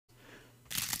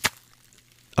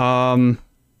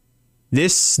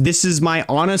This is my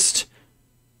honest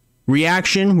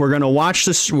reaction. We're gonna watch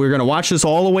this. We're gonna watch this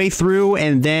all the way through,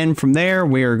 and then from there,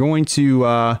 we are going to.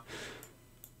 I'm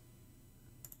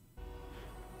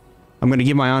gonna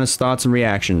give my honest thoughts and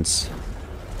reactions.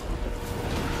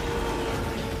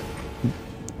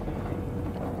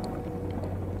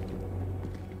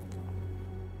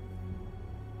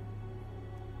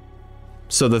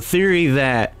 So the theory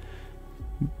that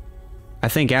I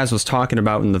think Az was talking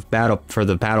about in the battle for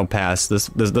the battle pass,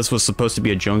 this was supposed to be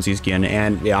a Jonesy skin,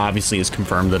 and it obviously is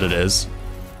confirmed that it is.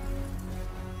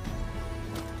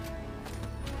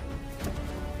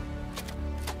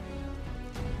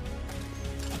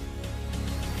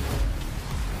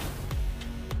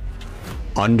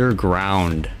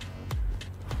 Underground.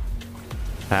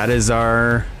 That is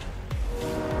our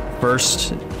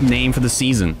first name for the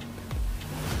season.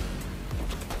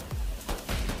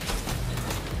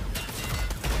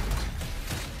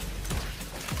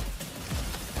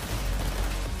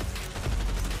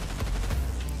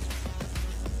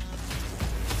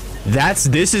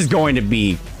 This is going to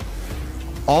be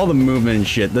all the movement and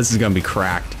shit. This is going to be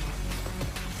cracked.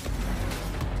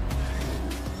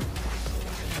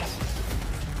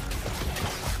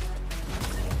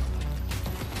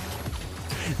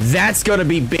 That's going to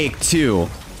be big too.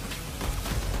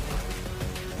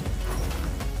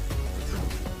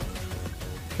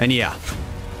 And yeah.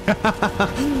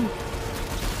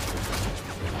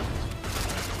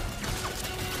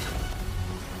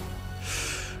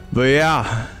 But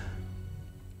yeah.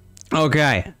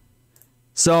 Okay.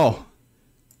 So,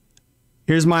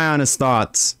 here's my honest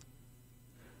thoughts.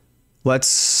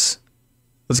 Let's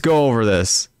go over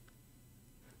this.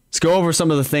 Let's go over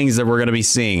some of the things that we're going to be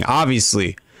seeing.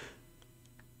 Obviously,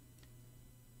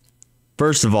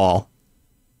 first of all,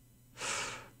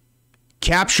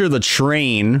 capture the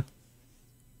train.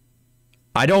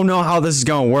 I don't know how this is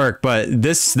going to work, but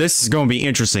this is going to be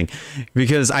interesting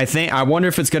because I wonder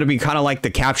if it's going to be kind of like the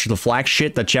capture the flag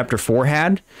shit that chapter 4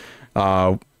 had.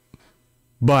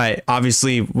 But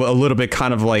obviously a little bit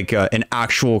kind of like an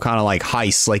actual kind of like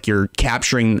heist, like you're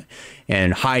capturing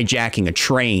and hijacking a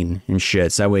train and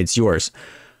shit. So that way it's yours.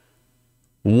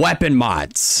 Weapon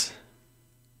mods.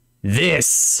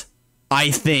 This, I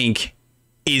think,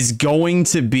 is going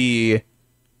to be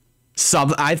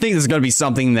I think this is going to be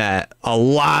something that a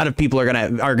lot of people are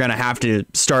gonna have to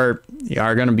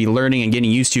are gonna be learning and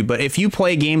getting used to. But if you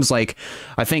play games like,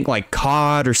 I think like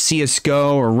COD or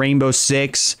CS:GO or Rainbow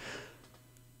Six,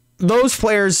 those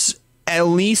players, at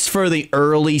least for the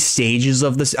early stages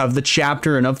of the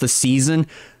chapter and of the season,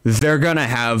 they're gonna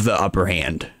have the upper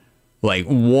hand, like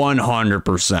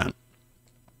 100%.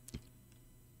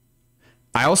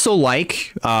 I also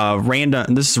like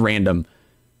random. This is random.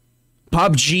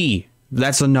 PUBG,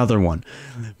 that's another one.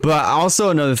 But also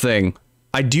another thing,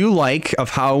 I do like of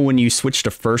how when you switch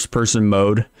to first person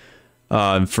mode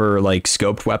for like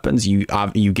scoped weapons, you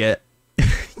get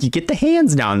you get the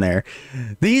hands down there.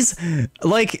 These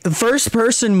like first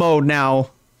person mode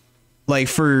now, like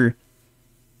for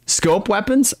scope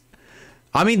weapons,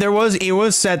 I mean it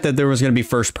was said that there was going to be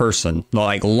first person,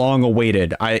 like long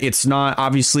awaited. It's not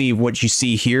obviously what you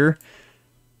see here.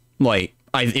 Like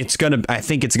I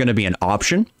think it's gonna be an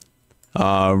option.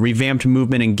 Revamped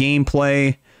movement and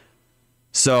gameplay.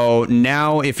 So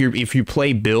now if you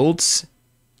play builds,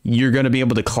 you're gonna be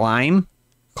able to climb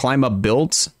up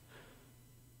builds,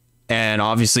 and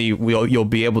obviously you'll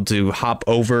be able to hop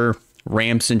over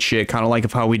ramps and shit, kind of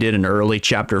like how we did in early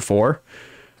chapter 4.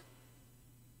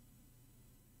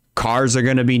 Cars are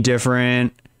gonna be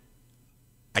different.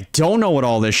 I don't know what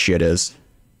all this shit is.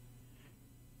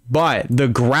 But the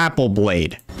grapple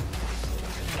blade.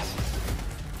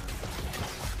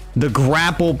 The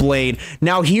grapple blade.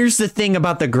 Now, here's the thing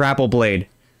about the grapple blade.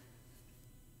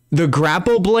 The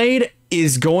grapple blade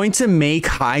is going to make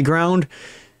high ground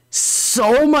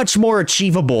so much more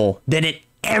achievable than it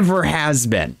ever has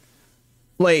been.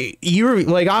 Like,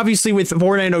 obviously with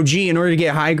Fortnite OG, in order to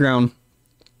get high ground,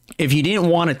 if you didn't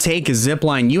want to take a zip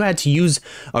line, you had to use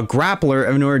a grappler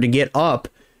in order to get up.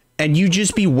 And you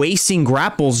just be wasting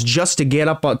grapples just to get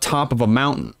up on top of a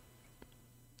mountain.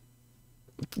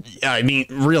 I mean,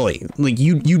 really, like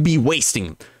you'd be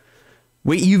wasting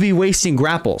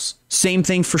grapples. Same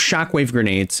thing for shockwave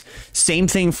grenades. Same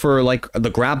thing for like the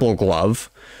grapple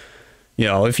glove. You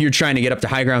know, if you're trying to get up to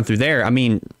high ground through there, I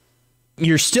mean,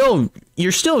 you're still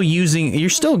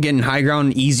getting high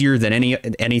ground easier than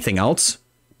anything else,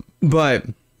 but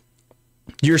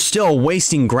you're still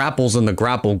wasting grapples in the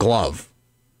grapple glove.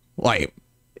 Like,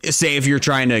 say if you're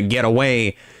trying to get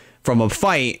away from a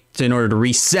fight in order to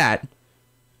reset,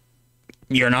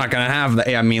 you're not gonna have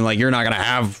the, I mean, like, you're not gonna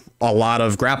have a lot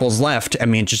of grapples left. I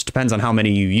mean, it just depends on how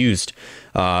many you used,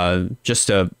 just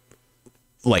to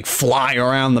like fly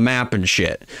around the map and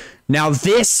shit. Now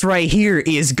this right here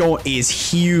is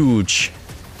huge.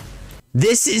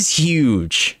 This is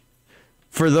huge.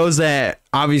 For those that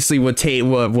obviously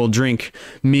will drink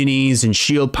minis and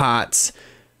shield pots.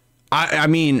 I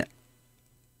mean,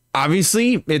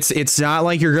 obviously it's not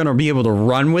like you're gonna be able to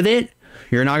run with it.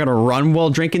 You're not gonna run while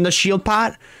drinking the shield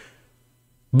pot,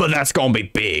 but that's gonna be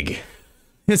big.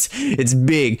 It's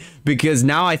big, because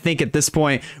now I think at this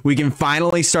point we can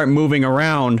finally start moving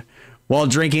around while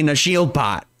drinking the shield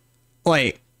pot.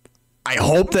 Like, I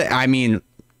hope that, I mean,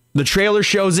 the trailer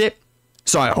shows it,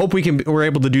 so I hope we're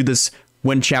able to do this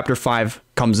when Chapter 5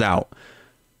 comes out.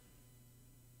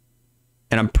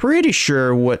 And I'm pretty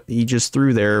sure what he just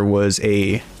threw there was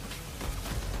a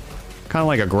kind of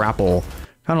like a grapple,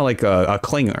 kind of like a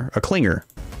clinger.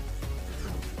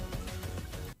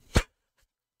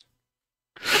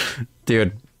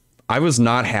 Dude, I was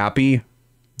not happy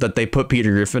that they put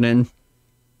Peter Griffin in,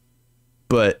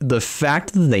 but the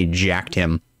fact that they jacked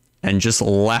him and just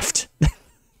left,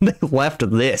 they left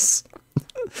this.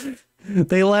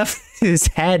 They left his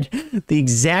head the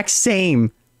exact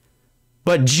same,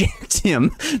 but jacked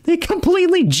him. They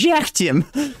completely jacked him.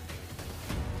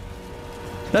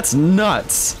 That's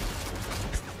nuts.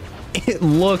 It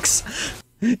looks...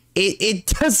 It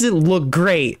doesn't look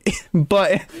great,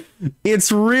 but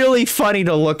it's really funny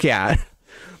to look at.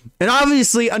 And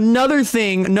obviously, another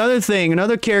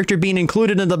character being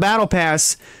included in the Battle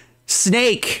Pass,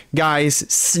 Snake, guys.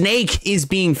 Snake is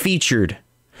being featured.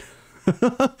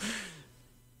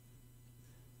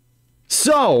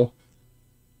 So,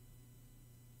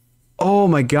 oh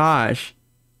my gosh.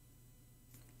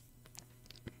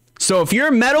 So if you're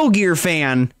a Metal Gear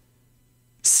fan,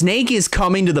 Snake is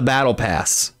coming to the Battle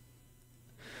Pass.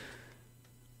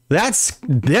 That's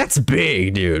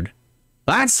big, dude.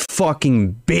 That's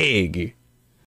fucking big.